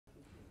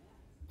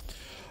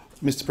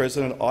Mr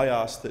President, I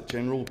ask that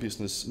General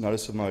Business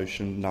Notice of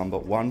Motion number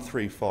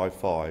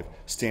 1355,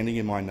 standing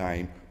in my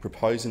name,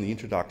 proposing the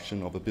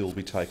introduction of a bill,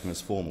 be taken as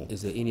formal.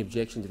 Is there any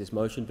objection to this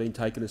motion being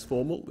taken as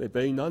formal? There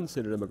being none,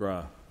 Senator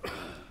McGrath.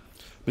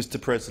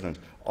 Mr President,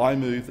 I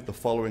move that the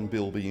following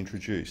bill be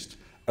introduced: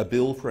 a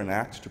bill for an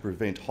act to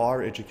prevent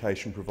higher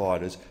education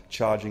providers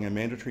charging a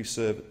mandatory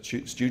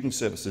student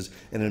services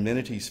and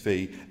amenities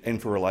fee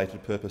and for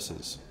related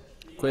purposes.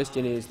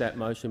 Question is that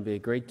motion be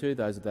agreed to.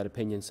 Those of that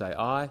opinion say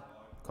aye.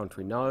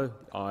 Contrary, no.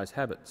 The ayes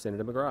have it.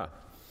 Senator McGrath.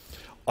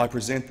 I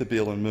present the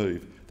bill and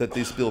move that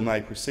this bill may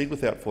proceed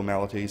without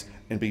formalities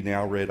and be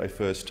now read a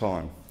first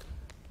time.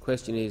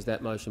 Question is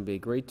that motion be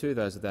agreed to.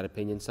 Those of that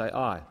opinion say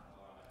aye.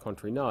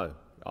 Contrary, no.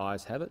 The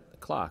ayes have it. The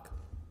clerk.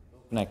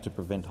 An act to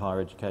prevent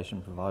higher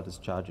education providers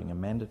charging a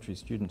mandatory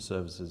student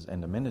services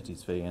and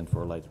amenities fee and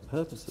for related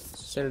purposes.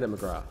 Senator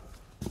McGrath.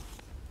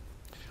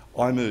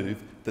 I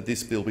move that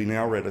this bill be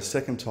now read a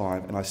second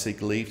time, and I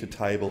seek leave to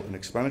table an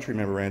explanatory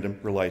memorandum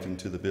relating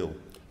to the bill.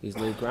 Is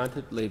leave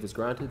granted? Leave is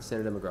granted.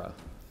 Senator McGrath.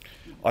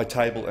 I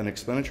table an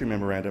explanatory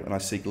memorandum, and I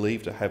seek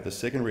leave to have the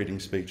second reading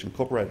speech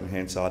incorporated in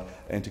Hansard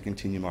and to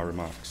continue my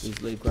remarks.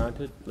 Is leave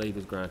granted? Leave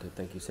is granted.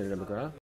 Thank you, Senator McGrath.